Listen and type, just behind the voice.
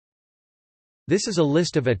This is a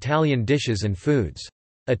list of Italian dishes and foods.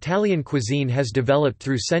 Italian cuisine has developed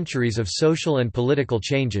through centuries of social and political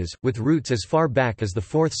changes, with roots as far back as the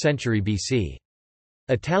 4th century BC.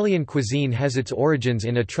 Italian cuisine has its origins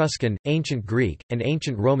in Etruscan, Ancient Greek, and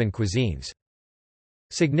Ancient Roman cuisines.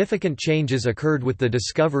 Significant changes occurred with the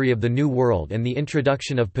discovery of the New World and the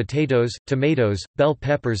introduction of potatoes, tomatoes, bell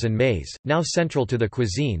peppers and maize, now central to the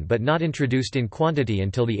cuisine but not introduced in quantity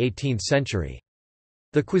until the 18th century.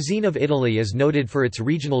 The cuisine of Italy is noted for its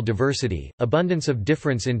regional diversity, abundance of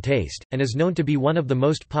difference in taste, and is known to be one of the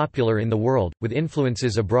most popular in the world, with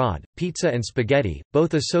influences abroad. Pizza and spaghetti,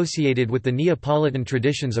 both associated with the Neapolitan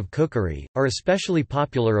traditions of cookery, are especially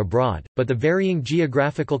popular abroad, but the varying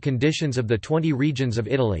geographical conditions of the 20 regions of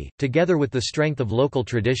Italy, together with the strength of local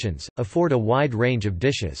traditions, afford a wide range of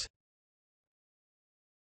dishes.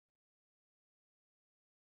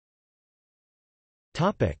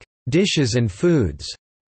 Dishes and foods.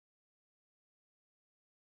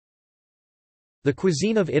 The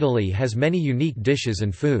cuisine of Italy has many unique dishes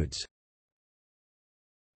and foods.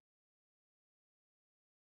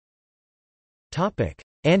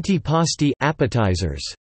 Antipasti appetizers.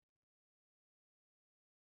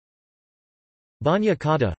 Bagna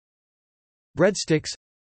cotta, breadsticks,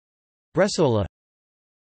 bresaola,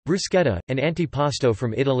 bruschetta, an antipasto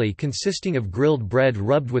from Italy consisting of grilled bread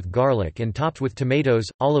rubbed with garlic and topped with tomatoes,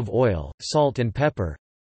 olive oil, salt and pepper.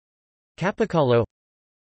 Capicola.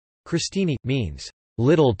 Crostini, means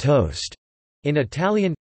little toast in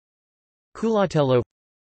Italian. Culatello.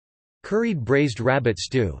 Curried braised rabbit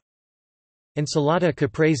stew. Insalata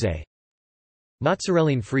caprese.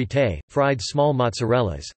 Mozzarelline fritte, fried small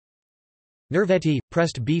mozzarellas. Nervetti,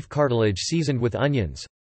 pressed beef cartilage seasoned with onions.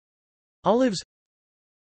 Olives.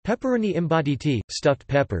 Pepperoni imbottiti, stuffed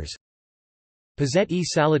peppers. Pizzette e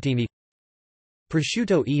salatini.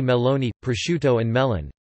 Prosciutto e meloni, prosciutto and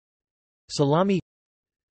melon. Salami.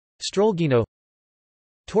 Strolgino.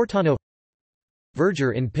 Tortano.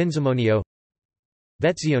 Verger in pinzimonio.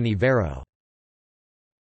 Vezioni vero.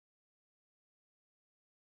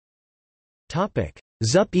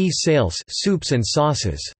 Zuppe e salse, soups and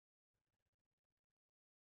sauces.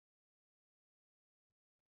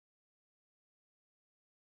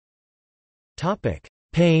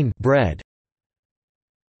 Pane bread.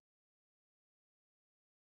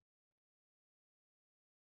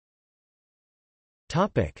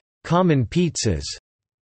 Common pizzas.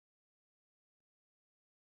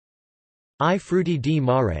 I frutti di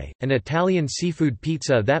mare, an Italian seafood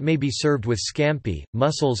pizza that may be served with scampi,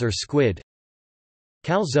 mussels or squid.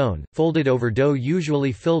 Calzone, folded over dough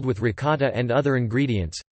usually filled with ricotta and other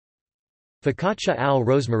ingredients. Focaccia al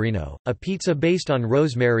rosmarino, a pizza based on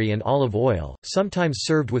rosemary and olive oil, sometimes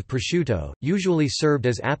served with prosciutto, usually served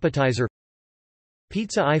as appetizer.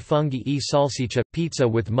 Pizza ai funghi e salsiccia, pizza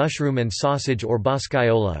with mushroom and sausage or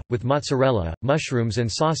boscaiola, with mozzarella, mushrooms and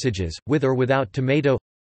sausages, with or without tomato.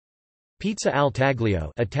 Pizza al taglio,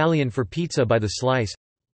 Italian for pizza by the slice,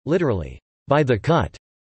 literally, by the cut,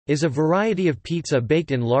 is a variety of pizza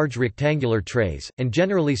baked in large rectangular trays, and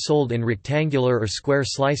generally sold in rectangular or square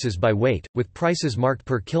slices by weight, with prices marked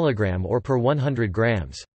per kilogram or per 100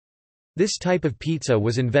 grams. This type of pizza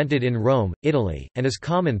was invented in Rome, Italy, and is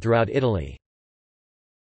common throughout Italy.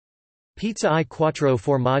 Pizza ai quattro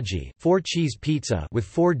formaggi, 4-cheese pizza with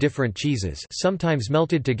 4 different cheeses, sometimes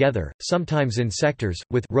melted together, sometimes in sectors,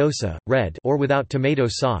 with rosa, red, or without tomato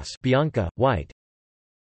sauce, bianca, white.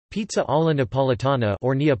 Pizza alla napolitana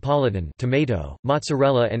or Neapolitan, tomato,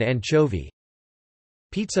 mozzarella and anchovy.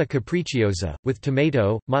 Pizza capricciosa, with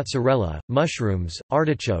tomato, mozzarella, mushrooms,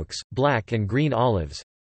 artichokes, black and green olives.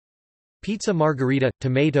 Pizza margherita,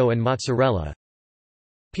 tomato and mozzarella.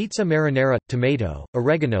 Pizza marinara, tomato,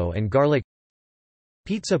 oregano and garlic.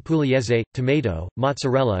 Pizza pugliese, tomato,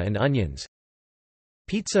 mozzarella and onions.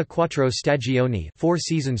 Pizza quattro stagioni, 4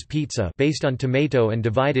 seasons pizza based on tomato and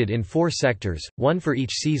divided in 4 sectors, 1 for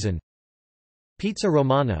each season. Pizza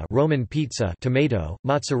romana, Roman pizza, tomato,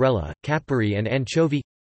 mozzarella, capri and anchovy.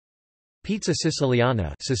 Pizza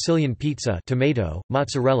siciliana, Sicilian pizza, tomato,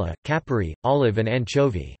 mozzarella, capri, olive and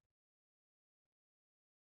anchovy.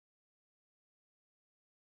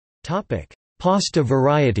 Pasta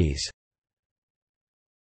varieties.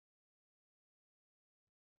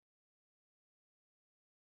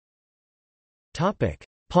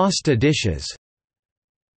 Pasta dishes.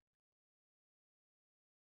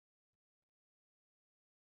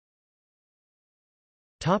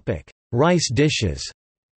 Rice dishes.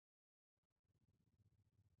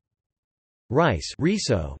 Rice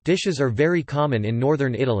riso dishes are very common in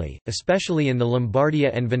northern Italy, especially in the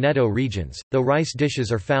Lombardia and Veneto regions, though rice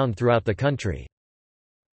dishes are found throughout the country.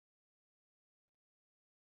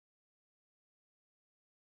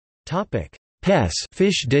 Pesce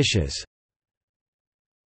fish dishes.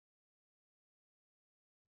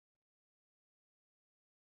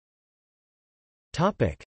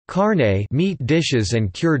 Carne meat dishes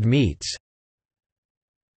and cured meats.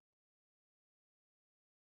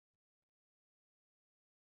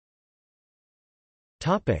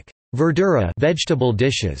 Verdura vegetable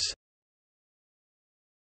dishes.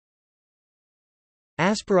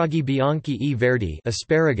 Asparagi bianchi e verdi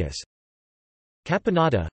asparagus.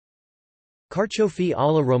 Caponata. Carciofi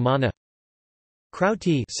alla romana.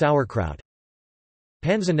 Krauti sauerkraut.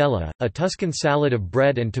 Panzanella, a Tuscan salad of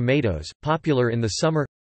bread and tomatoes, popular in the summer.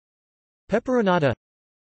 Peperonata.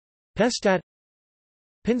 Pestat.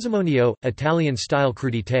 Pinzimonio, Italian-style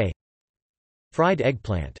crudité. Fried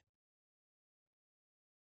eggplant.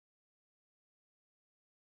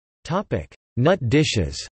 Nut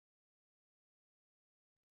dishes.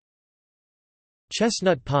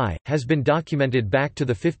 Chestnut pie, has been documented back to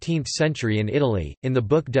the 15th century in Italy, in the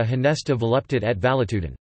book De Honesta Voluptate et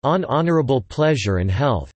Valetudine, On Honorable Pleasure and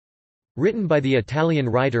Health, written by the Italian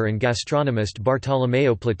writer and gastronomist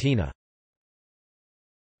Bartolomeo Platina.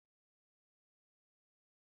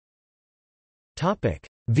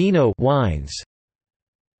 Vino wines.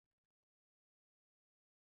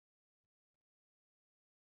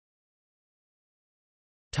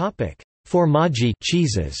 Formaggi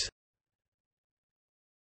cheeses.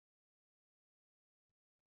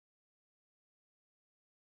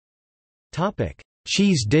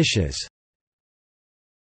 Cheese dishes.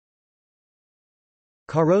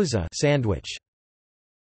 Carrozza sandwich.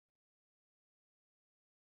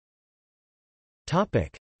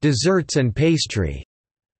 Desserts and pastry.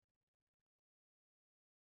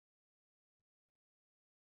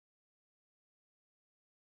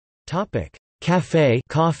 Caffè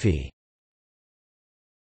coffee.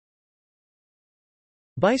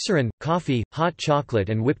 Bicerin coffee, hot chocolate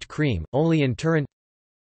and whipped cream, only in Turin.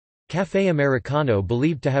 Caffè Americano,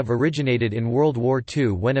 believed to have originated in World War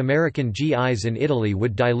II when American GIs in Italy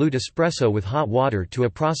would dilute espresso with hot water to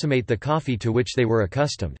approximate the coffee to which they were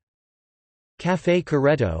accustomed. Caffè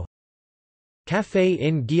Corretto. Caffè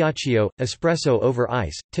in ghiaccio, espresso over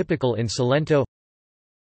ice, typical in Salento.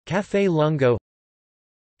 Caffè Lungo.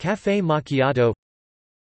 Caffè macchiato.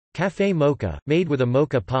 Caffè mocha, made with a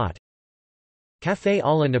mocha pot. Caffè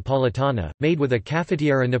alla napolitana, made with a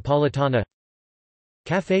caffettiera napolitana.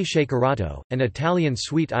 Caffè shakerato, an Italian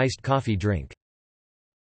sweet iced coffee drink.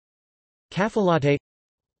 Caffè latte.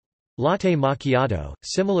 Latte macchiato,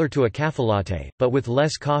 similar to a caffè latte, but with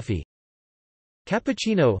less coffee.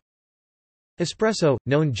 Cappuccino. Espresso,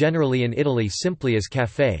 known generally in Italy simply as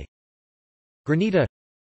caffè. Granita.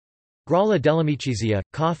 Gralla dell'amicizia,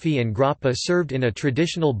 coffee and grappa served in a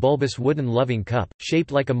traditional bulbous wooden loving cup,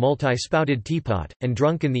 shaped like a multi-spouted teapot, and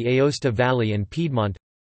drunk in the Aosta Valley and Piedmont.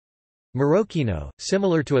 Marocchino,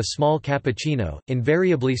 similar to a small cappuccino,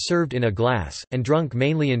 invariably served in a glass, and drunk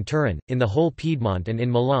mainly in Turin, in the whole Piedmont and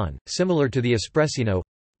in Milan, similar to the espressino.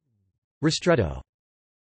 Ristretto.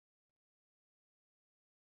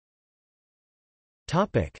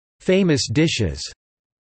 Famous dishes.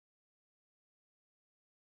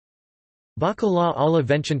 Baccalà alla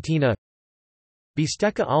Vicentina.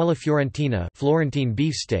 Bistecca alla Fiorentina, Florentine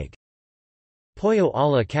beefsteak. Pollo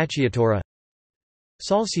alla cacciatora.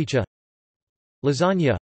 Salsiccia.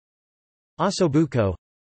 Lasagna. Ossobuco.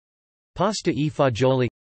 Pasta e fagioli.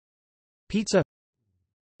 Pizza.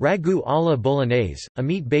 Ragu alla bolognese, a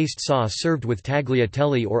meat-based sauce served with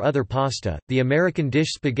tagliatelle or other pasta. The American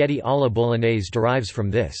dish spaghetti alla bolognese derives from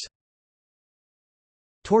this.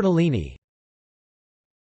 Tortellini.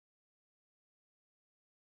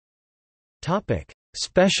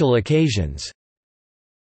 Special occasions.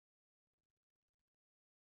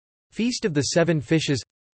 Feast of the Seven Fishes.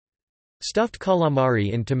 Stuffed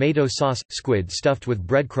calamari in tomato sauce – squid stuffed with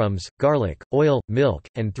breadcrumbs, garlic, oil, milk,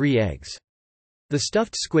 and 3 eggs. The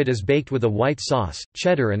stuffed squid is baked with a white sauce,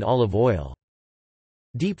 cheddar and olive oil.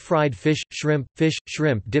 Deep-fried fish,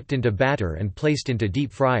 shrimp dipped into batter and placed into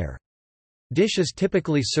deep fryer. Dish is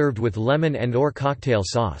typically served with lemon and/or cocktail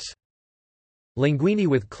sauce. Linguine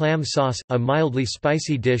with clam sauce, a mildly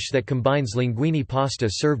spicy dish that combines linguine pasta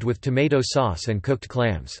served with tomato sauce and cooked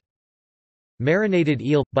clams. Marinated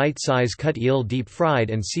eel – bite-size cut eel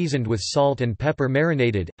deep-fried and seasoned with salt and pepper,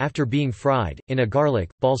 marinated, after being fried, in a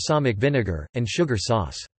garlic, balsamic vinegar, and sugar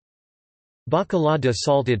sauce. Bacalà de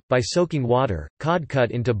salted, by soaking water, cod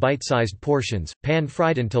cut into bite-sized portions,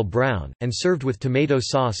 pan-fried until brown, and served with tomato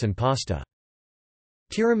sauce and pasta.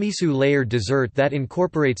 Tiramisu layered dessert that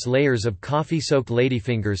incorporates layers of coffee-soaked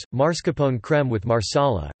ladyfingers, mascarpone crème with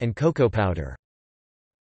marsala, and cocoa powder.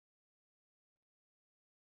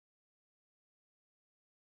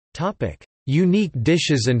 Unique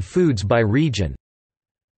dishes and foods by region.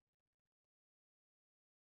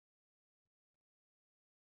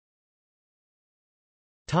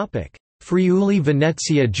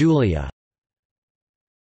 Friuli-Venezia Giulia.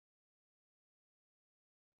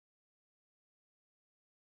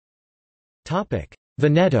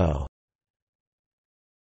 Veneto.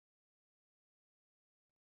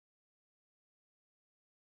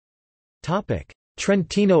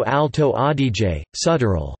 Trentino-Alto Adige,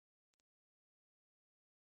 Südtirol.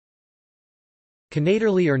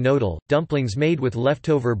 Canederli or nodal, dumplings made with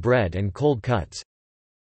leftover bread and cold cuts.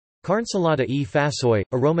 Carnsalata e fasoy,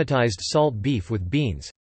 aromatized salt beef with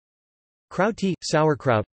beans. Krauti,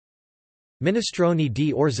 sauerkraut. Minestrone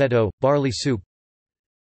di orzetto, barley soup.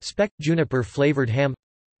 Speck, juniper-flavored ham.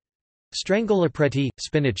 Strangolapreti,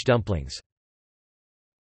 spinach dumplings.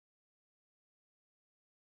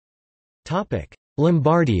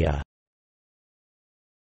 Lombardia.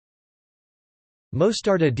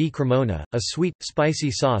 Mostarda di Cremona, a sweet,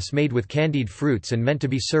 spicy sauce made with candied fruits and meant to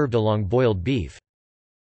be served along boiled beef.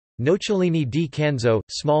 Nocciolini di Canzo,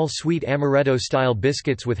 small sweet amaretto-style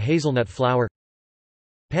biscuits with hazelnut flour.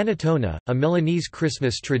 Panettone, a Milanese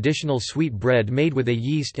Christmas traditional sweet bread made with a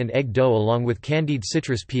yeast and egg dough along with candied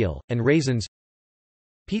citrus peel, and raisins.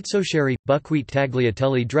 Pizzoccheri, buckwheat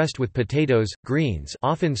tagliatelle dressed with potatoes, greens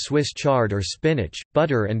often Swiss chard or spinach,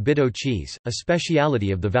 butter and Bitto cheese, a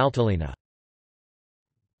speciality of the Valtellina.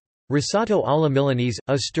 Risotto alla Milanese,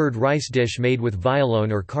 a stirred rice dish made with violone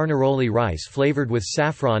or carnaroli rice flavored with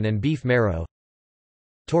saffron and beef marrow.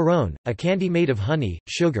 Torrone, a candy made of honey,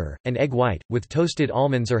 sugar, and egg white, with toasted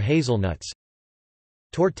almonds or hazelnuts.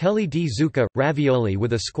 Tortelli di zucca, ravioli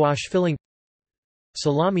with a squash filling.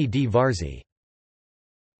 Salami di Varzi.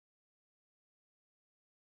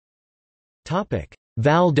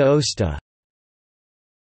 Val D'Aosta.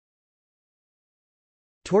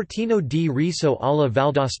 Tortino di riso alla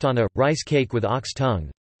valdostana, rice cake with ox tongue.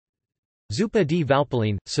 Zuppe di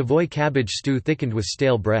Valpoline, Savoy cabbage stew thickened with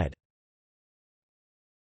stale bread.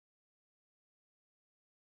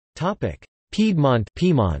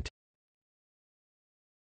 Piedmont.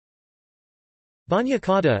 Bagna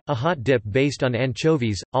cauda, a hot dip based on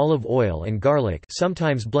anchovies, olive oil and garlic,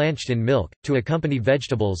 sometimes blanched in milk, to accompany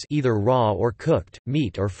vegetables either raw or cooked,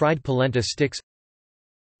 meat or fried polenta sticks.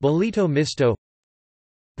 Bollito misto.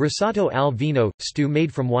 Brissato al vino, stew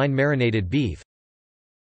made from wine-marinated beef.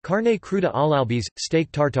 Carne cruda all'albese,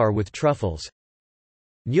 steak tartare with truffles.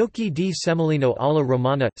 Gnocchi di semolino alla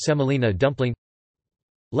romana, semolina dumpling.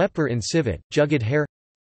 Lepre in civet, jugged hare.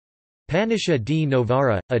 Paniscia di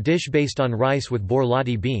Novara, a dish based on rice with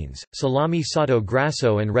borlotti beans, salami sotto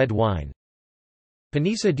grasso and red wine.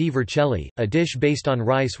 Panisa di vercelli, a dish based on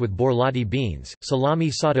rice with borlotti beans, salami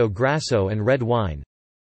sotto grasso and red wine.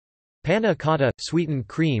 Panna cotta, sweetened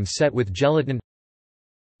cream set with gelatin.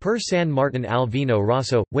 Per San Martin al vino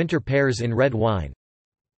rosso, winter pears in red wine.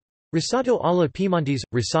 Risotto alla Piemontese,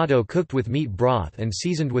 risotto cooked with meat broth and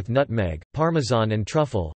seasoned with nutmeg, parmesan and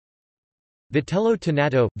truffle. Vitello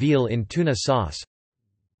tonnato, veal in tuna sauce.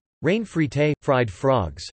 Rain frite, fried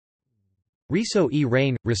frogs. Riso e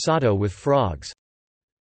rain, risotto with frogs.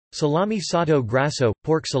 Salami sotto grasso,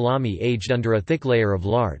 pork salami aged under a thick layer of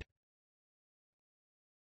lard.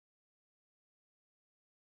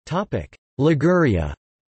 Liguria.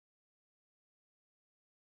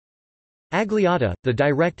 Agliata, the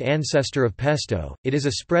direct ancestor of pesto, it is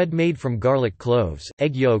a spread made from garlic cloves,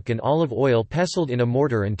 egg yolk and olive oil pestled in a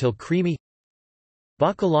mortar until creamy.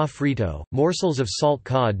 Bacalà frito, morsels of salt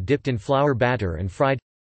cod dipped in flour batter and fried.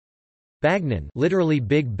 Bagnon, literally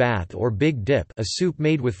big bath or big dip, a soup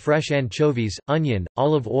made with fresh anchovies, onion,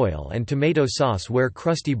 olive oil and tomato sauce where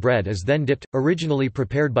crusty bread is then dipped, originally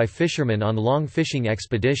prepared by fishermen on long fishing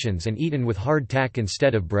expeditions and eaten with hard tack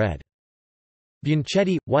instead of bread.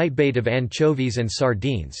 Bunchetti, whitebait of anchovies and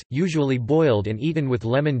sardines, usually boiled and eaten with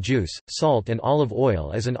lemon juice, salt and olive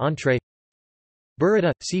oil as an entree.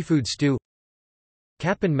 Burrata, seafood stew.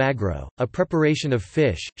 Capan magro, a preparation of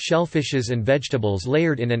fish, shellfishes and vegetables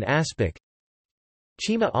layered in an aspic.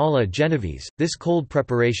 Cima alla Genovese, this cold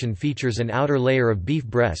preparation features an outer layer of beef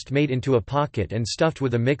breast made into a pocket and stuffed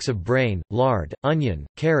with a mix of brain, lard, onion,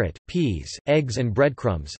 carrot, peas, eggs and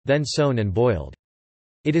breadcrumbs, then sewn and boiled.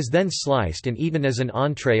 It is then sliced and eaten as an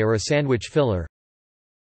entree or a sandwich filler.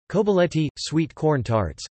 Cobaletti, sweet corn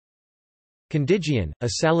tarts. Condigion, a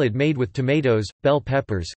salad made with tomatoes, bell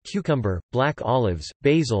peppers, cucumber, black olives,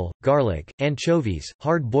 basil, garlic, anchovies,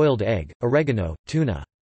 hard-boiled egg, oregano, tuna.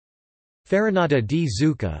 Farinata di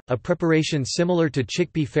zucca, a preparation similar to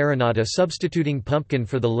chickpea farinata substituting pumpkin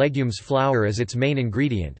for the legume's flour as its main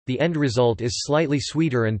ingredient. The end result is slightly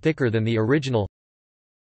sweeter and thicker than the original.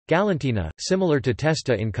 Galantina, similar to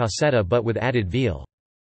testa in cassetta but with added veal.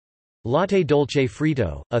 Latte dolce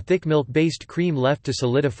fritto, a thick milk-based cream left to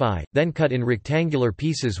solidify, then cut in rectangular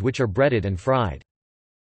pieces which are breaded and fried.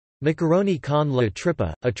 Macaroni con la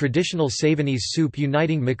trippa, a traditional Savonese soup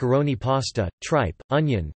uniting macaroni pasta, tripe,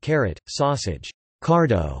 onion, carrot, sausage,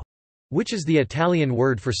 cardo, which is the Italian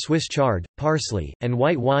word for Swiss chard, parsley, and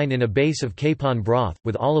white wine in a base of capon broth,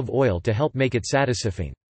 with olive oil to help make it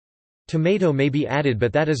satisfying. Tomato may be added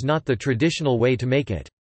but that is not the traditional way to make it.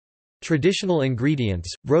 Traditional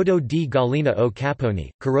ingredients: brodo di gallina o capone,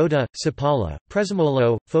 carota, cipolla,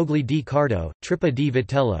 prezzemolo, fogli di cardo, trippa di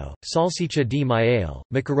vitello, salsiccia di maiale,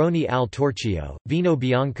 macaroni al torchio, vino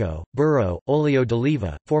bianco, burro, olio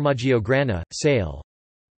d'oliva, formaggio grana, sale.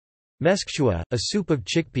 Mescua, a soup of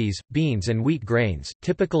chickpeas, beans and wheat grains,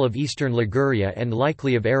 typical of eastern Liguria and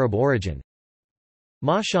likely of Arab origin.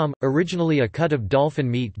 Masham, originally a cut of dolphin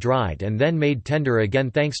meat dried and then made tender again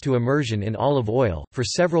thanks to immersion in olive oil. For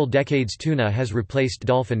several decades tuna has replaced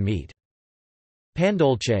dolphin meat.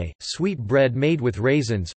 Pandolce, sweet bread made with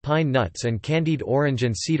raisins, pine nuts and candied orange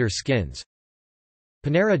and cedar skins.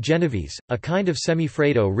 Panera Genovese, a kind of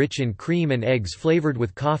semifreddo rich in cream and eggs flavored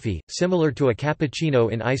with coffee, similar to a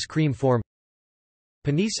cappuccino in ice cream form.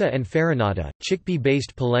 Panissa and farinata,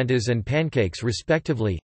 chickpea-based polentas and pancakes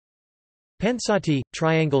respectively. Pensati,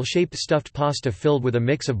 triangle-shaped stuffed pasta filled with a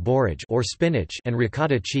mix of borage or spinach and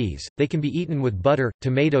ricotta cheese. They can be eaten with butter,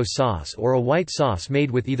 tomato sauce or a white sauce made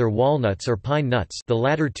with either walnuts or pine nuts, the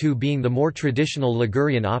latter two being the more traditional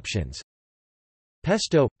Ligurian options.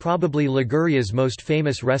 Pesto, probably Liguria's most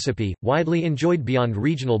famous recipe, widely enjoyed beyond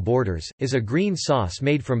regional borders, is a green sauce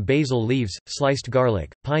made from basil leaves, sliced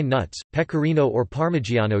garlic, pine nuts, pecorino or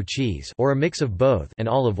Parmigiano cheese or a mix of both and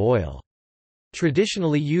olive oil.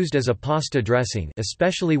 Traditionally used as a pasta dressing,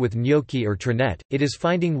 especially with gnocchi or trinette, it is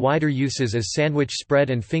finding wider uses as sandwich spread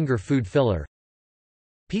and finger food filler.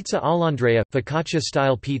 Pizza all'Andrea,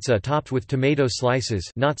 focaccia-style pizza topped with tomato slices,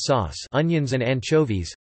 not sauce, onions and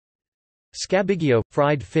anchovies. Scabigio,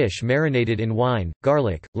 fried fish marinated in wine,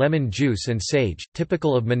 garlic, lemon juice and sage,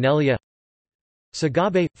 typical of Maneglia.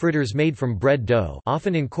 Sagabe, fritters made from bread dough,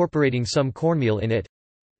 often incorporating some cornmeal in it.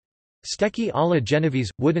 Stecchi alla Genovese,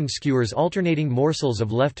 wooden skewers alternating morsels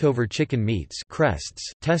of leftover chicken meats,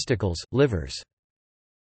 crests, testicles, livers,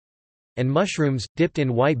 and mushrooms, dipped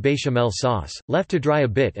in white bechamel sauce, left to dry a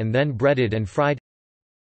bit and then breaded and fried.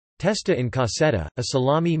 Testa in cassetta, a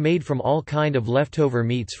salami made from all kind of leftover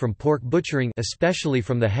meats from pork butchering, especially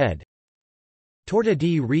from the head. Torta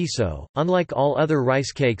di riso, unlike all other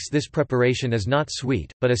rice cakes this preparation is not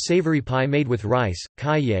sweet, but a savory pie made with rice,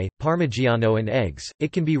 caille, parmigiano and eggs.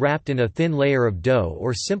 It can be wrapped in a thin layer of dough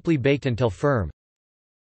or simply baked until firm.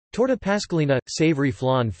 Torta pasqualina, savory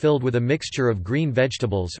flan filled with a mixture of green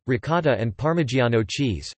vegetables, ricotta and Parmigiano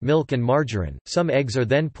cheese, milk and margarine. Some eggs are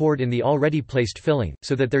then poured in the already placed filling,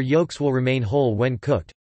 so that their yolks will remain whole when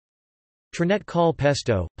cooked. Trinette col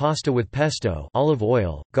pesto, pasta with pesto, olive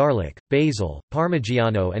oil, garlic, basil,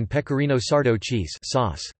 Parmigiano and pecorino sardo cheese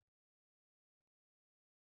sauce.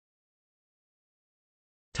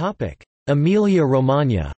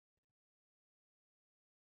 Emilia-Romagna.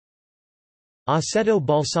 Aceto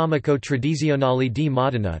balsamico tradizionale di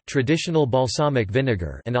Modena, traditional balsamic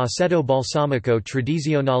vinegar, and aceto balsamico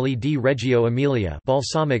tradizionale di Reggio Emilia,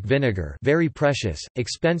 balsamic vinegar, very precious,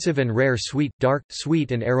 expensive and rare sweet, dark,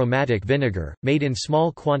 sweet and aromatic vinegar, made in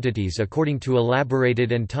small quantities according to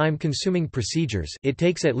elaborated and time-consuming procedures. It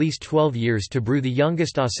takes at least 12 years to brew. The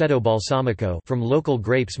youngest aceto balsamico from local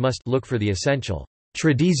grapes must look for the essential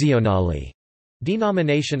tradizionale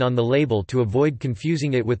denomination on the label to avoid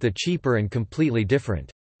confusing it with the cheaper and completely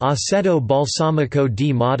different Aceto balsamico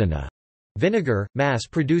di Modena vinegar,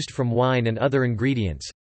 mass-produced from wine and other ingredients.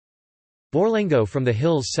 Borlengo from the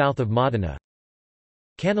hills south of Modena.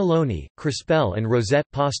 Cannelloni, crispelle and rosette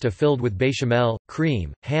pasta filled with bechamel,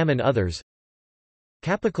 cream, ham and others.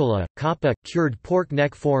 Capicola, coppa, cured pork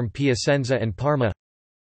neck form Piacenza and Parma.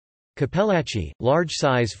 Capellacci,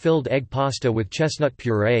 large-size filled egg pasta with chestnut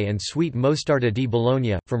puree and sweet mostarda di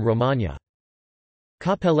Bologna, from Romagna.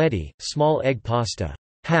 Cappelletti, small egg pasta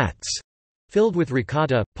hats, filled with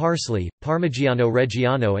ricotta, parsley, Parmigiano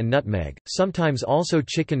Reggiano and nutmeg, sometimes also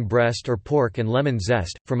chicken breast or pork and lemon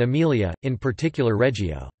zest, from Emilia, in particular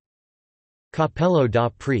Reggio. Cappello da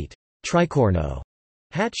Prete, tricorno,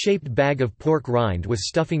 hat-shaped bag of pork rind with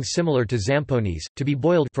stuffing similar to zamponis, to be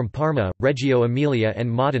boiled, from Parma, Reggio Emilia and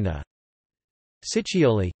Modena.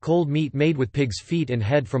 Ciccioli, cold meat made with pig's feet and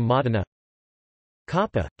head, from Modena.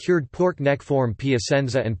 Coppa, cured pork neck form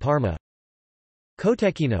Piacenza and Parma.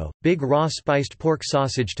 Cotechino, big raw spiced pork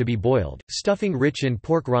sausage to be boiled, stuffing rich in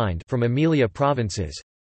pork rind, from Emilia provinces.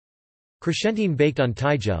 Crescentine baked on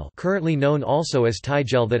tigel, currently known also as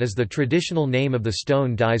tigel, that is the traditional name of the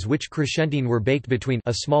stone dies which crescentine were baked between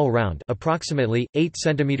a small round approximately 8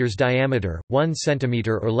 cm diameter, 1 cm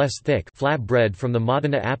or less thick flat bread from the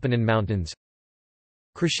Modena Apennine Mountains.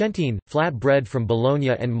 Crescentine, flat bread from Bologna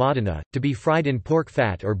and Modena, to be fried in pork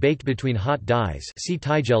fat or baked between hot dies, see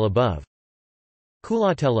tigel above.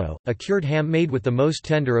 Culatello, a cured ham made with the most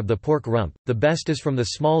tender of the pork rump, the best is from the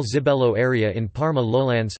small Zibello area in Parma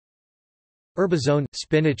lowlands. Erbazone,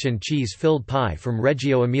 spinach and cheese-filled pie from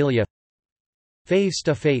Reggio Emilia. Fave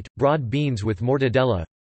stuffate, broad beans with mortadella.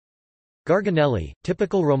 Garganelli,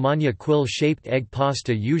 typical Romagna quill-shaped egg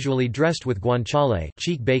pasta usually dressed with guanciale,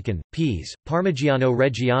 cheek bacon, peas, Parmigiano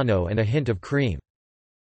Reggiano and a hint of cream.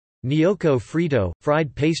 Gnocco fritto,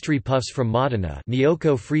 fried pastry puffs from Modena.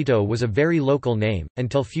 Gnocco fritto was a very local name.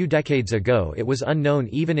 Until few decades ago it was unknown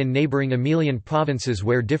even in neighboring Emilian provinces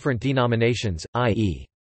where different denominations, i.e.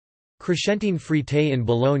 Crescentine fritte in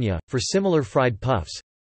Bologna, for similar fried puffs.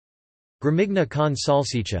 Gramigna con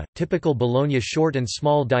salsiccia, typical Bologna short and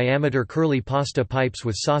small diameter curly pasta pipes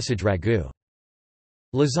with sausage ragu.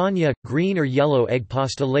 Lasagna, green or yellow egg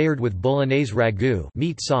pasta layered with bolognese ragu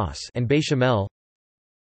meat sauce and béchamel.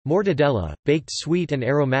 Mortadella, baked sweet and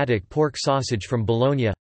aromatic pork sausage from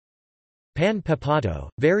Bologna. Pan pepato,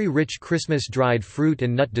 very rich Christmas dried fruit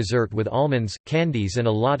and nut dessert with almonds, candies and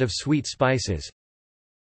a lot of sweet spices.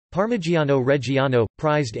 Parmigiano Reggiano,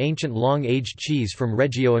 prized ancient long-aged cheese from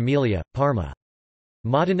Reggio Emilia, Parma,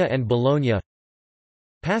 Modena and Bologna.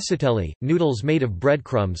 Passatelli, noodles made of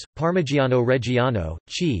breadcrumbs, Parmigiano Reggiano,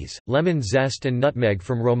 cheese, lemon zest and nutmeg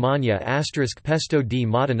from Romagna * pesto di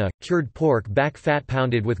Modena, cured pork back fat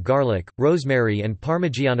pounded with garlic, rosemary and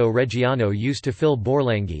Parmigiano Reggiano used to fill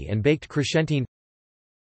borlanghi and baked crescentine.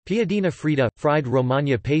 Piadina fritta, fried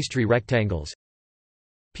Romagna pastry rectangles.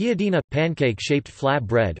 Piadina, pancake-shaped flat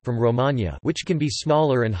bread from Romagna which can be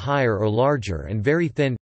smaller and higher or larger and very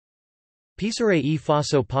thin. Pisare e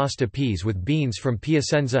faso pasta peas with beans from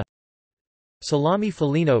Piacenza. Salami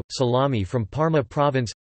felino, salami from Parma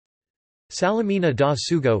province. Salamina da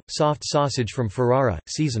sugo, soft sausage from Ferrara,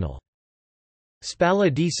 seasonal. Spalla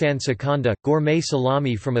di San Seconda, gourmet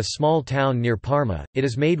salami from a small town near Parma, it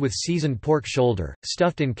is made with seasoned pork shoulder,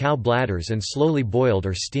 stuffed in cow bladders and slowly boiled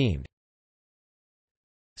or steamed.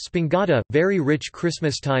 Spingata, very rich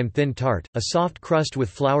Christmas-time thin tart, a soft crust with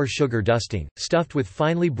flour sugar dusting, stuffed with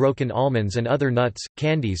finely broken almonds and other nuts,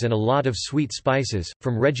 candies and a lot of sweet spices,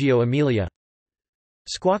 from Reggio Emilia.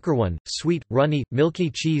 Squacquerone, sweet, runny, milky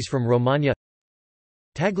cheese from Romagna.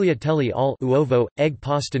 Tagliatelle al uovo, egg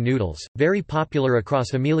pasta noodles, very popular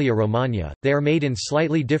across Emilia-Romagna. They are made in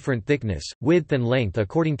slightly different thickness, width and length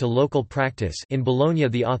according to local practice. In Bologna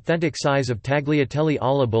the authentic size of tagliatelle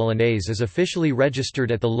alla bolognese is officially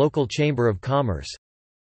registered at the local Chamber of Commerce.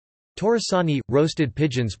 Torresani, roasted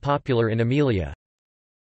pigeons popular in Emilia.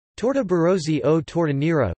 Torta Barozzi o torta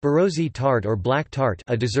nera, Barozzi tart or black tart,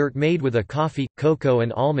 a dessert made with a coffee, cocoa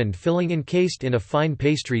and almond filling encased in a fine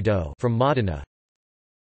pastry dough, from Modena.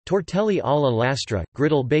 Tortelli alla lastra,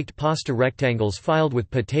 griddle-baked pasta rectangles filled with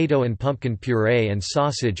potato and pumpkin puree and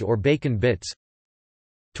sausage or bacon bits.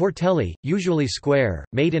 Tortelli, usually square,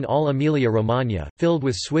 made in all Emilia-Romagna, filled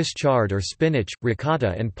with Swiss chard or spinach,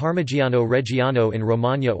 ricotta and Parmigiano Reggiano in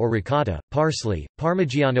Romagna or ricotta, parsley,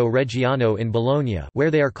 Parmigiano Reggiano in Bologna where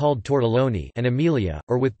they are called tortelloni and Emilia,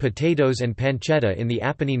 or with potatoes and pancetta in the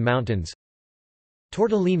Apennine Mountains.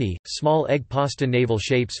 Tortellini, small egg pasta navel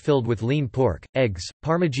shapes filled with lean pork, eggs,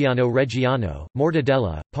 Parmigiano Reggiano,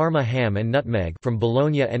 mortadella, Parma ham and nutmeg from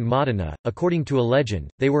Bologna and Modena. According to a legend,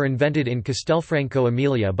 they were invented in Castelfranco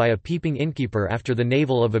Emilia by a peeping innkeeper after the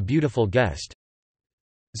navel of a beautiful guest.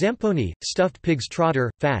 Zamponi, stuffed pig's trotter,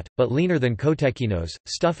 fat, but leaner than cotecchinos,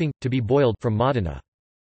 stuffing, to be boiled, from Modena.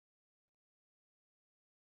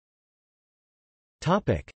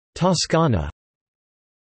 Toscana.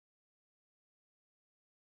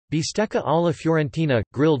 Bistecca alla Fiorentina,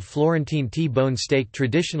 grilled Florentine T-bone steak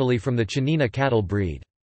traditionally from the Ciannina cattle breed.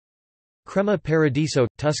 Crema Paradiso,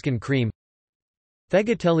 Tuscan cream.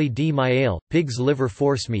 Fegatelli di maiale, pig's liver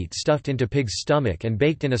forcemeat stuffed into pig's stomach and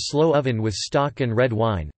baked in a slow oven with stock and red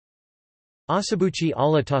wine. Ossobuci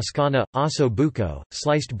alla Toscana, osso buco,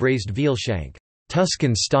 sliced braised veal shank,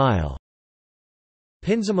 Tuscan style.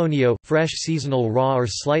 Pinzimonio, fresh seasonal raw or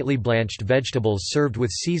slightly blanched vegetables served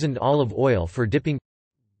with seasoned olive oil for dipping.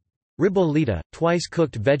 Ribollita,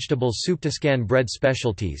 twice-cooked vegetable soup. Toscan bread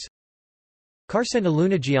specialties. Carcena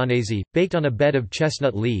Lunigianese, baked on a bed of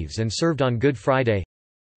chestnut leaves and served on Good Friday.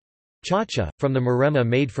 Cioccia, from the Maremma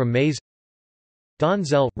made from maize.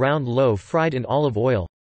 Donzel, round loaf fried in olive oil.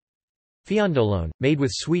 Fiondolone, made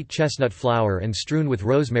with sweet chestnut flour and strewn with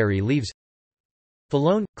rosemary leaves.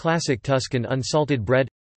 Filone, classic Tuscan unsalted bread.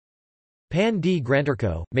 Pan di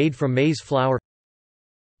Granturco, made from maize flour.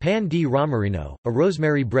 Pan di Romerino, a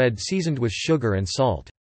rosemary bread seasoned with sugar and salt.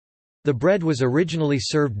 The bread was originally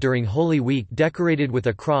served during Holy Week, decorated with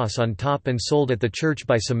a cross on top and sold at the church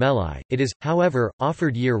by Semelli. It is, however,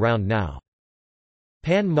 offered year-round now.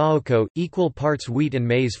 Pan Maoco, equal parts wheat and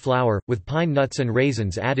maize flour, with pine nuts and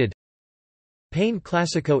raisins added. Pane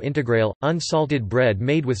classico integrale, unsalted bread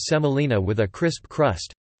made with semolina with a crisp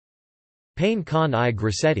crust. Pane con I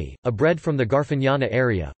grassetti, a bread from the Garfagnana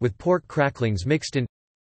area, with pork cracklings mixed in.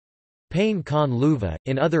 Pane con l'uva.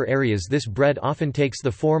 In other areas this bread often takes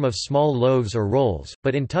the form of small loaves or rolls,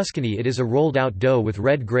 but in Tuscany it is a rolled-out dough with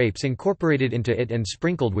red grapes incorporated into it and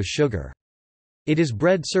sprinkled with sugar. It is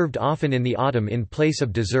bread served often in the autumn in place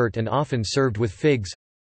of dessert and often served with figs.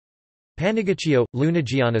 Panigaccio,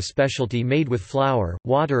 Lunigiana specialty made with flour,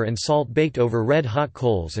 water and salt baked over red-hot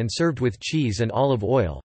coals and served with cheese and olive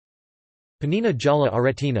oil. Panina gialla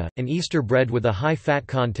aretina, an Easter bread with a high fat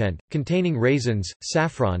content, containing raisins,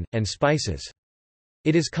 saffron, and spices.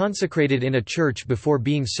 It is consecrated in a church before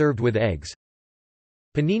being served with eggs.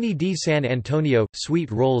 Panini di San Antonio, sweet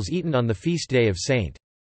rolls eaten on the feast day of St.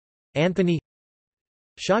 Anthony.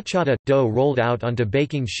 Sciacciata, dough rolled out onto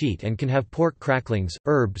baking sheet and can have pork cracklings,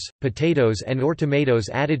 herbs, potatoes and/or tomatoes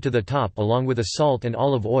added to the top along with a salt and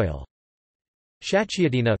olive oil.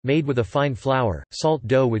 Sciacciatina, made with a fine flour, salt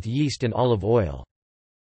dough with yeast and olive oil.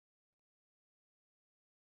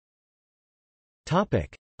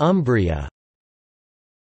 Umbria.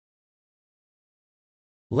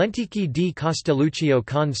 Lenticchie di Castelluccio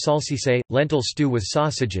con salsicce, lentil stew with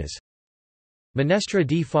sausages. Minestra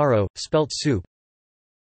di farro, spelt soup.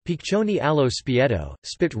 Piccioni allo spiedo,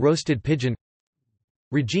 spit roasted pigeon.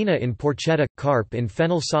 Regina in porchetta, carp in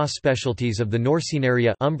fennel sauce. Specialties of the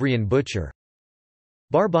Norcineria, Umbrian butcher.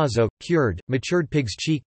 Barbazzo, cured, matured pig's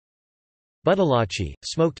cheek. Buttolacci,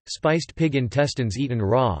 smoked, spiced pig intestines eaten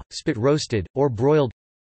raw, spit roasted, or broiled.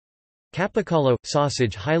 Capicollo,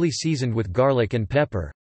 sausage highly seasoned with garlic and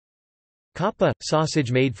pepper. Coppa,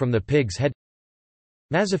 sausage made from the pig's head.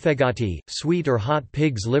 Mazzafegati, sweet or hot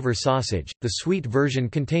pig's liver sausage, the sweet version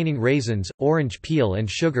containing raisins, orange peel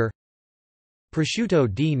and sugar.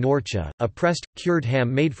 Prosciutto di Norcia, a pressed, cured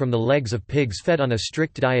ham made from the legs of pigs fed on a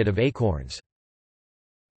strict diet of acorns.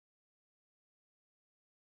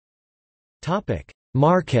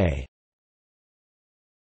 Marche.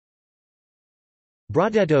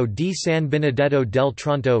 Brodetto di San Benedetto del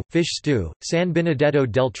Tronto, fish stew, San Benedetto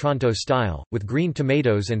del Tronto style, with green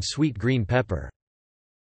tomatoes and sweet green pepper.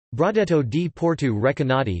 Brodetto di Porto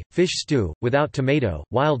Recanati, fish stew, without tomato,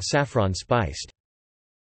 wild saffron spiced.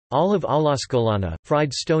 Olive all'ascolana,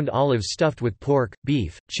 fried stoned olives stuffed with pork,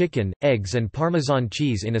 beef, chicken, eggs and Parmesan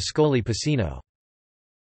cheese in ascoli pacino.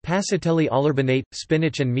 Passatelli all'urbinate,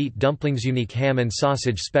 spinach and meat dumplings. Unique ham and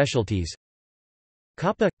sausage specialties.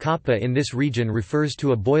 Coppa. Coppa in this region refers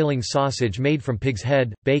to a boiling sausage made from pig's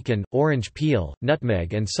head, bacon, orange peel,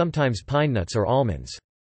 nutmeg and sometimes pine nuts or almonds.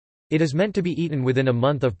 It is meant to be eaten within a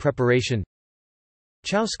month of preparation.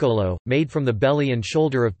 Ciauscolo, made from the belly and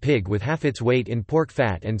shoulder of pig with half its weight in pork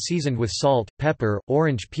fat and seasoned with salt, pepper,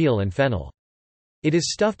 orange peel and fennel. It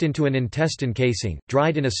is stuffed into an intestine casing,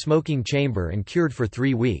 dried in a smoking chamber and cured for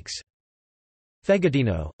 3 weeks.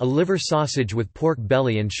 Fegatino, a liver sausage with pork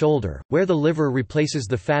belly and shoulder, where the liver replaces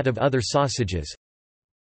the fat of other sausages.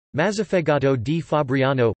 Mazzafegato di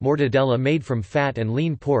Fabriano, mortadella made from fat and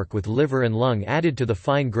lean pork with liver and lung added to the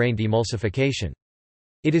fine-grained emulsification.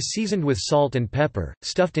 It is seasoned with salt and pepper,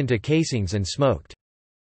 stuffed into casings and smoked.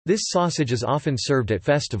 This sausage is often served at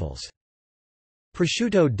festivals.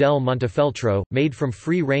 Prosciutto del Montefeltro, made from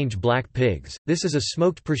free-range black pigs, this is a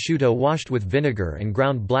smoked prosciutto washed with vinegar and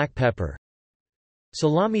ground black pepper.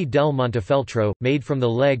 Salami del Montefeltro, made from the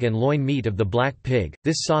leg and loin meat of the black pig,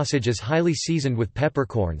 this sausage is highly seasoned with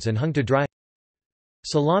peppercorns and hung to dry.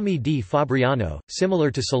 Salami di Fabriano,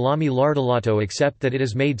 similar to salami lardolato except that it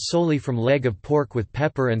is made solely from leg of pork with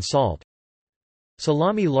pepper and salt.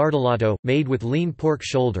 Salami lardolato, made with lean pork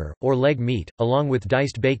shoulder, or leg meat, along with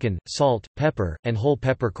diced bacon, salt, pepper, and whole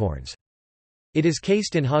peppercorns. It is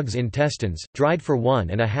cased in hog's intestines, dried for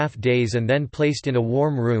 1.5 days and then placed in a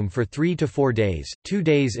warm room for 3 to 4 days, 2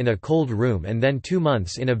 days in a cold room and then 2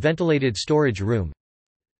 months in a ventilated storage room.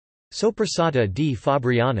 Soppressata di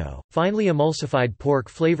Fabriano, finely emulsified pork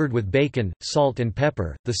flavored with bacon, salt and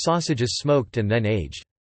pepper, the sausage is smoked and then aged.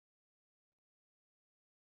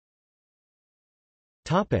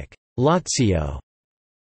 Lazio.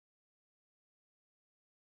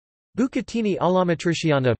 Bucatini alla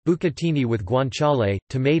matriciana – bucatini with guanciale,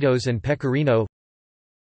 tomatoes and pecorino.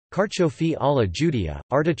 Carciofi alla Giudia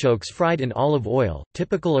 – artichokes fried in olive oil,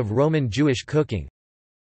 typical of Roman Jewish cooking.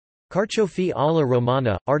 Carciofi alla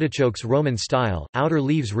Romana – artichokes Roman style, outer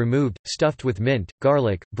leaves removed, stuffed with mint,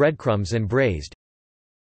 garlic, breadcrumbs and braised.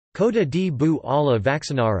 Coda di bue alla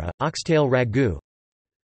vaccinara – oxtail ragu.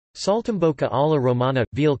 Saltimbocca alla Romana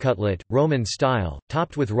 – veal cutlet, Roman style,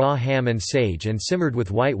 topped with raw ham and sage and simmered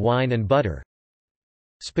with white wine and butter.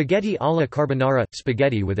 Spaghetti alla carbonara –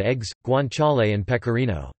 spaghetti with eggs, guanciale and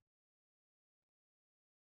pecorino.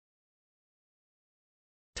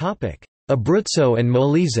 Abruzzo and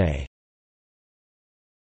Molise.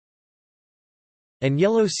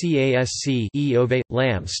 Agnello casc e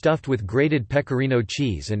lamb stuffed with grated pecorino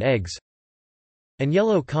cheese and eggs.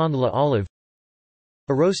 Agnello con l'olive.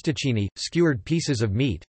 Arrosticini, skewered pieces of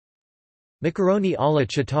meat. Macaroni alla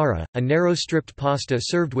chitarra, a narrow stripped pasta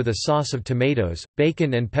served with a sauce of tomatoes,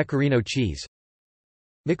 bacon and pecorino cheese.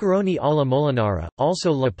 Macaroni alla molinara,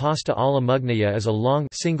 also la pasta alla mugnaia is a long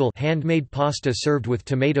single handmade pasta served with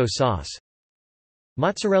tomato sauce.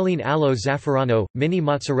 Mozzarelline allo zafferano, mini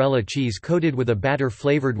mozzarella cheese coated with a batter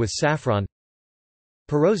flavored with saffron.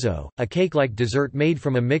 Parozzo, a cake-like dessert made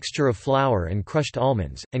from a mixture of flour and crushed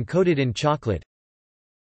almonds, and coated in chocolate.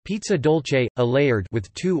 Pizza dolce, a layered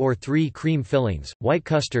with 2 or 3 cream fillings, white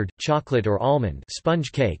custard, chocolate or almond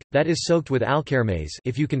sponge cake, that is soaked with alkermes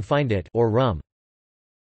if you can find it or rum.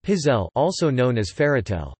 Pizzelle, also known as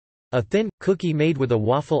ferratel. A thin, cookie made with a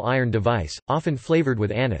waffle iron device, often flavored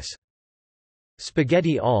with anise.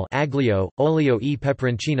 Spaghetti all aglio, olio e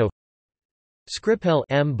peperoncino. Scrippel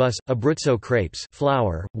m-bus, Abruzzo crepes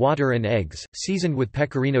flour, water and eggs, seasoned with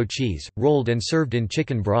pecorino cheese, rolled and served in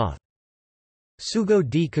chicken broth. Sugo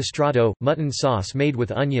di castrato, mutton sauce made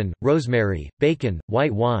with onion, rosemary, bacon,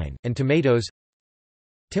 white wine, and tomatoes.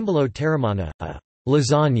 Timbolo terramana, a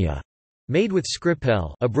lasagna made with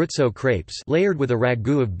scrippel Abruzzo crepes layered with a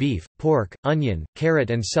ragu of beef, pork, onion, carrot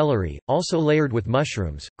and celery, also layered with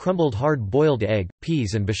mushrooms, crumbled hard-boiled egg,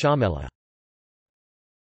 peas and besciamella.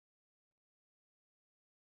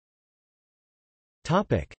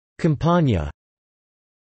 Campania.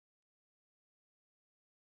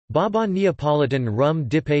 Baba Neapolitan rum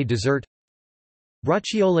dipé dessert.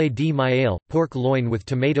 Braciole di maiale, pork loin with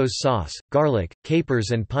tomatoes sauce, garlic,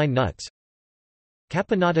 capers and pine nuts.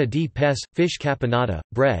 Caponata di pesce, fish caponata,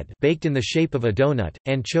 bread baked in the shape of a donut,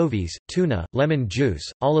 anchovies, tuna, lemon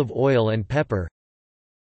juice, olive oil and pepper.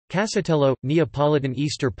 Casatello, Neapolitan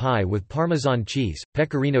Easter pie with Parmesan cheese,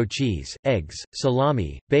 pecorino cheese, eggs,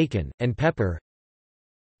 salami, bacon, and pepper.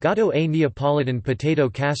 Gatto a Neapolitan potato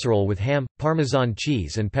casserole with ham, Parmesan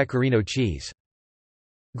cheese and pecorino cheese.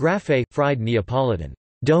 Graffe, fried Neapolitan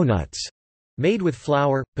donuts, made with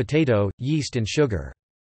flour, potato, yeast and sugar.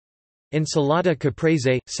 Insalata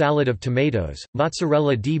caprese, salad of tomatoes,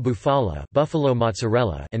 mozzarella di bufala buffalo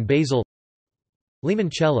mozzarella and basil.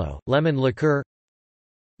 Limoncello, lemon liqueur.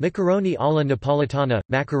 Macaroni alla Napolitana,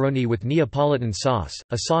 macaroni with Neapolitan sauce,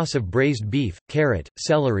 a sauce of braised beef, carrot,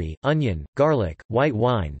 celery, onion, garlic, white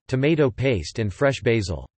wine, tomato paste and fresh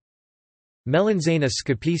basil. Melanzane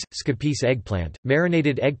scapice eggplant,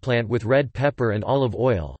 marinated eggplant with red pepper and olive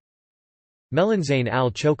oil. Melanzane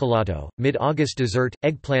al cioccolato, mid-August dessert,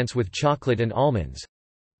 eggplants with chocolate and almonds.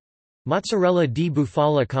 Mozzarella di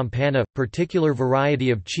bufala campana, particular variety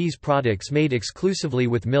of cheese products made exclusively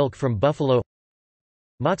with milk from buffalo.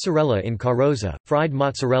 Mozzarella in carrozza, fried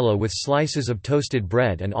mozzarella with slices of toasted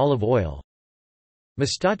bread and olive oil.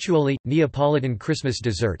 Mostaccioli, Neapolitan Christmas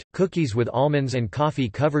dessert, cookies with almonds and coffee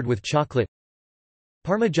covered with chocolate.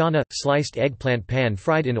 Parmigiana, sliced eggplant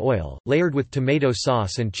pan-fried in oil, layered with tomato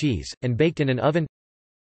sauce and cheese, and baked in an oven.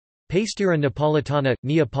 Pastiera napolitana,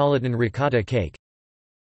 Neapolitan ricotta cake.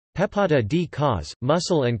 Pepata di cause,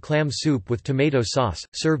 mussel and clam soup with tomato sauce,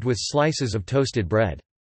 served with slices of toasted bread.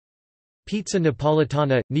 Pizza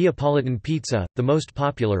napolitana, Neapolitan pizza, the most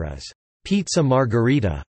popular is pizza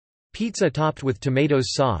margherita, pizza topped with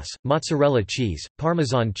tomatoes sauce, mozzarella cheese,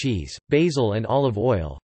 Parmesan cheese, basil and olive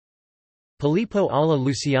oil. Polipo alla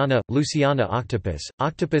Luciana, Luciana octopus,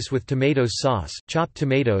 octopus with tomatoes sauce, chopped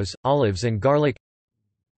tomatoes, olives and garlic.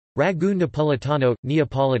 Ragu napolitano,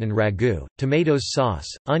 Neapolitan ragu, tomatoes sauce,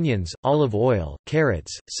 onions, olive oil,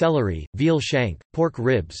 carrots, celery, veal shank, pork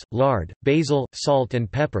ribs, lard, basil, salt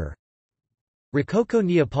and pepper. Rococo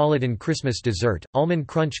Neapolitan Christmas dessert, almond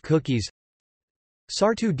crunch cookies.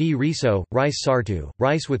 Sartu di riso, rice sartu,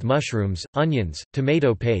 rice with mushrooms, onions,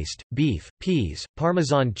 tomato paste, beef, peas,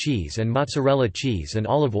 Parmesan cheese and mozzarella cheese and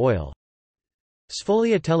olive oil.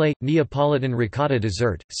 Sfogliatelle, Neapolitan ricotta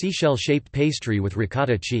dessert, seashell-shaped pastry with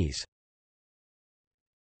ricotta cheese.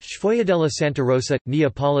 Sfogliatella Santarosa –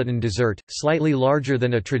 Neapolitan dessert, slightly larger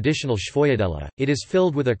than a traditional sfogliatella, it is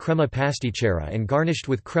filled with a crema pasticcera and garnished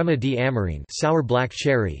with crema di amarene sour black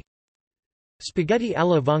cherry. Spaghetti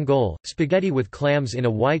alla vongole – spaghetti with clams in a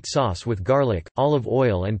white sauce with garlic, olive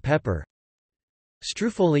oil and pepper.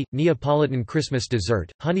 Struffoli – Neapolitan Christmas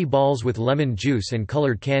dessert, honey balls with lemon juice and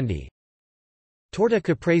colored candy. Torta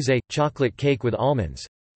caprese – chocolate cake with almonds.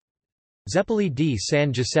 Zeppoli di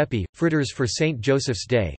San Giuseppe – fritters for St. Joseph's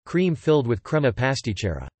Day, cream filled with crema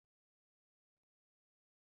pasticcera.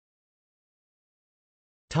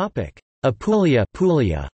 Apulia,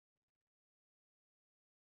 Puglia.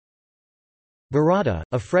 Burrata,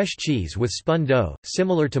 a fresh cheese with spun dough,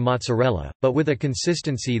 similar to mozzarella, but with a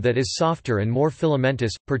consistency that is softer and more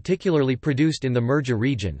filamentous, particularly produced in the Murgia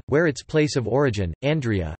region, where its place of origin,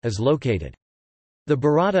 Andria, is located. The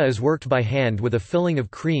burrata is worked by hand with a filling of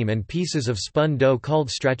cream and pieces of spun dough called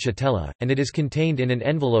stracciatella, and it is contained in an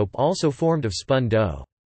envelope also formed of spun dough.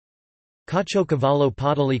 Caciocavallo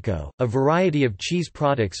Podolico, a variety of cheese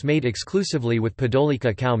products made exclusively with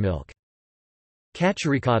Podolica cow milk.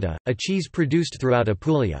 Cacciaricotta, a cheese produced throughout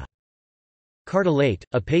Apulia. Cartellate,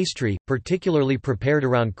 a pastry, particularly prepared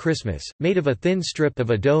around Christmas, made of a thin strip of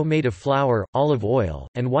a dough made of flour, olive oil,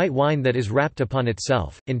 and white wine that is wrapped upon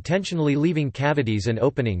itself, intentionally leaving cavities and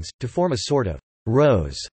openings, to form a sort of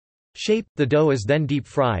rose shape. The dough is then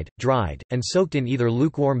deep-fried, dried, and soaked in either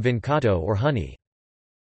lukewarm vincato or honey.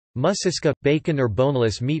 Mussisca, bacon or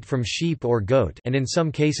boneless meat from sheep or goat and in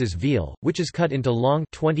some cases veal, which is cut into long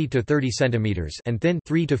 20 to 30 cm and thin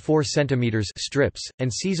 3 to 4 cm strips,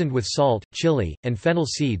 and seasoned with salt, chili, and fennel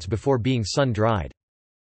seeds before being sun-dried.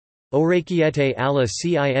 Orecchiette alla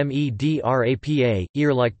cimedrapa,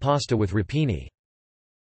 ear-like pasta with rapini.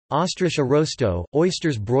 Ostrich arrosto,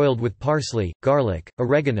 oysters broiled with parsley, garlic,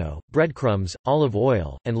 oregano, breadcrumbs, olive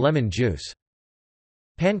oil, and lemon juice.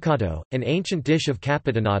 Pancotto, an ancient dish of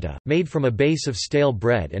capitanata, made from a base of stale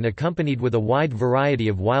bread and accompanied with a wide variety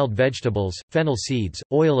of wild vegetables, fennel seeds,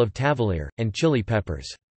 oil of tavalier, and chili peppers.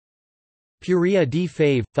 Purea di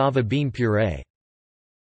fave, fava bean puree.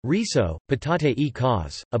 Riso, patate e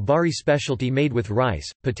cause, a Bari specialty made with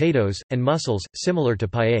rice, potatoes, and mussels, similar to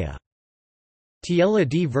paella. Tiella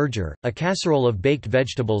di verdure, a casserole of baked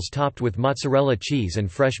vegetables topped with mozzarella cheese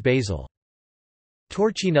and fresh basil.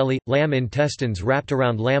 Torcinelli, lamb intestines wrapped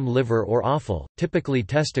around lamb liver or offal, typically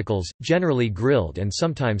testicles, generally grilled and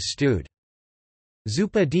sometimes stewed.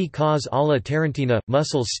 Zuppa di cause alla tarantina,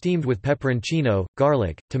 mussels steamed with peperoncino,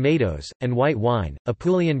 garlic, tomatoes, and white wine,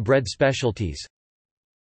 Apulian bread specialties.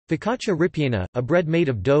 Focaccia ripiena, a bread made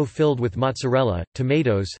of dough filled with mozzarella,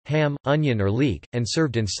 tomatoes, ham, onion or leek, and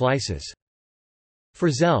served in slices.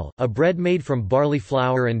 Frizzelle, a bread made from barley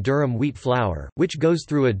flour and durum wheat flour, which goes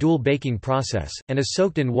through a dual baking process, and is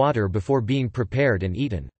soaked in water before being prepared and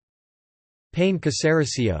eaten. Pane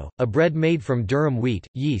casaricio, a bread made from durum wheat,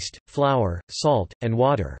 yeast, flour, salt, and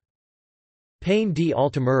water. Pane di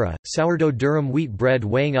Altamura, sourdough durum wheat bread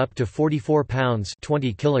weighing up to 44 pounds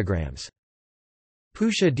 20 kilograms.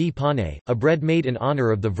 Puscia di Pane, a bread made in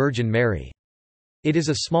honor of the Virgin Mary. It is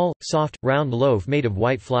a small, soft, round loaf made of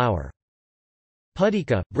white flour.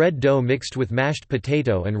 Pudica, bread dough mixed with mashed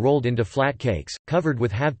potato and rolled into flat cakes, covered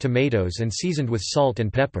with halved tomatoes and seasoned with salt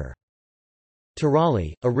and pepper.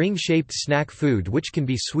 Tirali, a ring-shaped snack food which can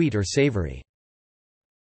be sweet or savory.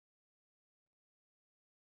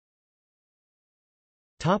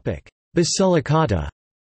 Basilicata.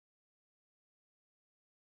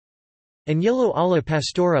 Agnello alla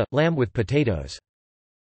pastora, lamb with potatoes.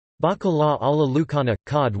 Bacalà alla lucana,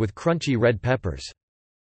 cod with crunchy red peppers.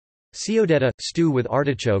 Ciodetta, stew with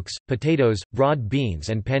artichokes, potatoes, broad beans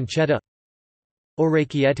and pancetta.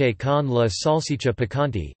 Orecchiette con la salsiccia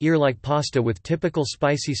piccante, ear-like pasta with typical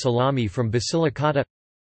spicy salami from Basilicata.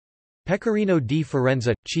 Pecorino di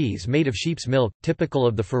Firenze, cheese made of sheep's milk, typical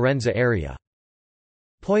of the Firenze area.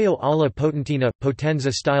 Pollo alla potentina,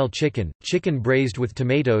 Potenza-style chicken, chicken braised with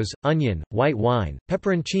tomatoes, onion, white wine,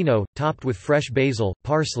 peperoncino, topped with fresh basil,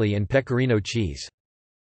 parsley and pecorino cheese.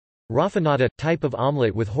 Raffinata, type of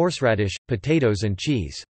omelette with horseradish, potatoes and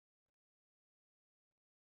cheese.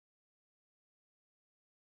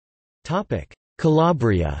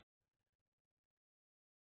 Calabria.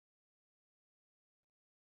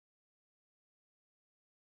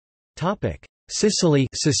 Sicily,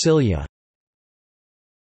 Sicilia.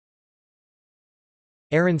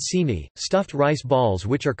 Arancini, stuffed rice balls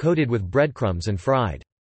which are coated with breadcrumbs and fried.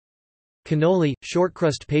 Cannoli,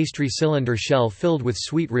 shortcrust pastry cylinder shell filled with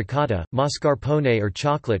sweet ricotta, mascarpone or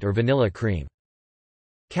chocolate or vanilla cream.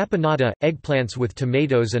 Caponata, eggplants with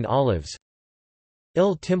tomatoes and olives.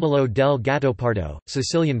 Il Timbolo del Gattopardo,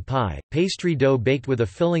 Sicilian pie, pastry dough baked with a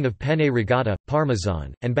filling of penne rigata,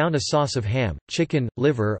 parmesan, and bound a sauce of ham, chicken,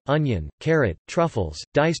 liver, onion, carrot, truffles,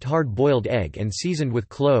 diced hard-boiled egg and seasoned with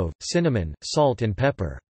clove, cinnamon, salt and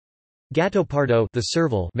pepper. Gattopardo, the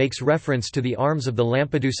serval, makes reference to the arms of the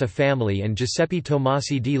Lampedusa family and Giuseppe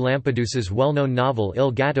Tomasi di Lampedusa's well-known novel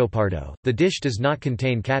Il Gattopardo. The dish does not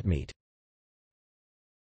contain catmeat.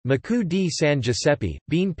 Macù di San Giuseppe,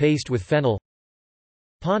 bean paste with fennel.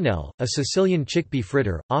 Panelle, a Sicilian chickpea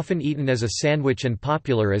fritter, often eaten as a sandwich and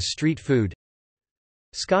popular as street food.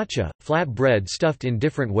 Scotcha, flat bread stuffed in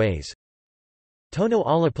different ways. Tonno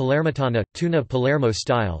alla palermitana, tuna Palermo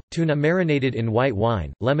style, tuna marinated in white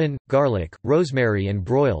wine, lemon, garlic, rosemary and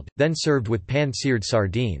broiled, then served with pan-seared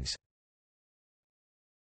sardines.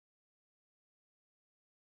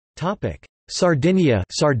 Sardinia,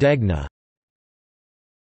 Sardegna.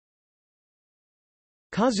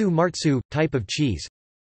 Casu marzu, type of cheese.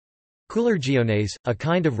 Culurgiones, a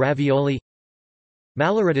kind of ravioli.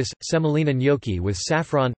 Malloratus, semolina gnocchi with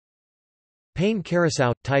saffron. Pane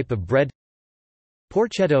carousel, type of bread.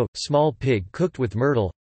 Porchetto, small pig cooked with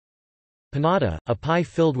myrtle. Panata, a pie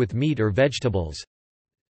filled with meat or vegetables.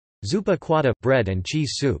 Zuppa quadda, bread and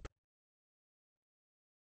cheese soup.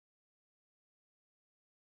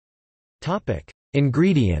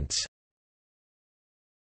 Ingredients.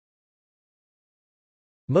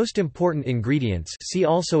 Most important ingredients, see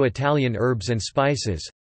also Italian herbs and spices.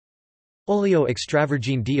 Olio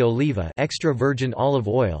extravergine di oliva, extra virgin olive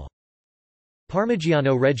oil.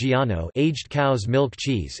 Parmigiano Reggiano, aged cow's milk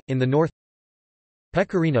cheese in the north.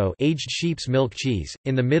 Pecorino, aged sheep's milk cheese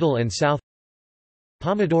in the middle and south.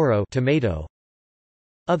 Pomodoro, tomato.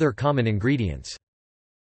 Other common ingredients.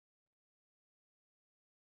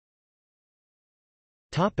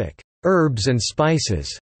 Topic: Herbs and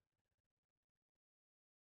spices.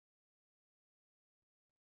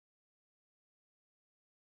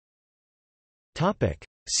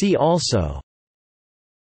 See also: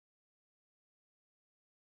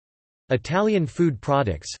 Italian food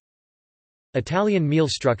products, Italian meal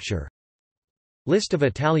structure, List of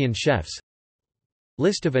Italian chefs,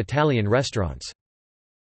 List of Italian restaurants.